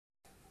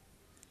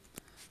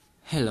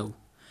Hello,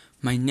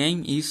 my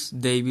name is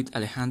David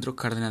Alejandro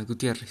Cardenal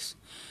Gutierrez.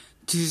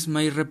 This is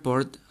my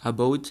report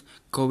about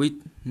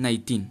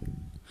COVID-19.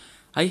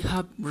 I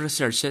have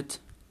researched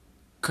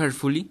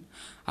carefully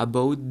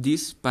about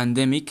this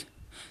pandemic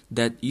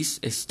that is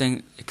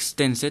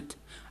extended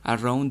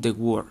around the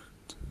world.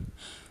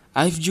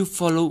 If you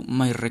follow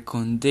my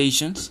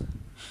recommendations,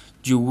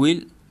 you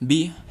will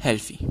be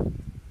healthy.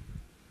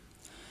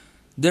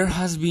 There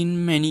has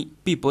been many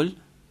people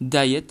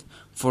died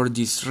for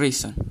this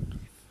reason.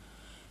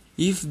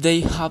 If they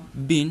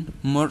have been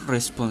more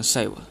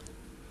responsible,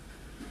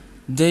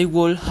 they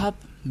would have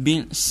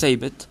been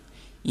saved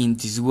in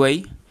this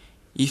way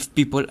if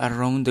people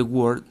around the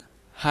world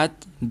had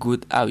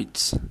good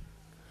habits.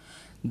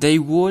 They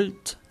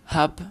would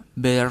have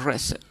better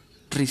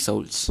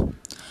results.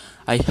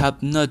 I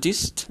have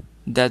noticed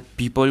that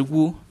people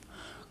who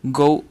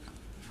go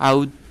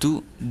out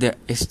to the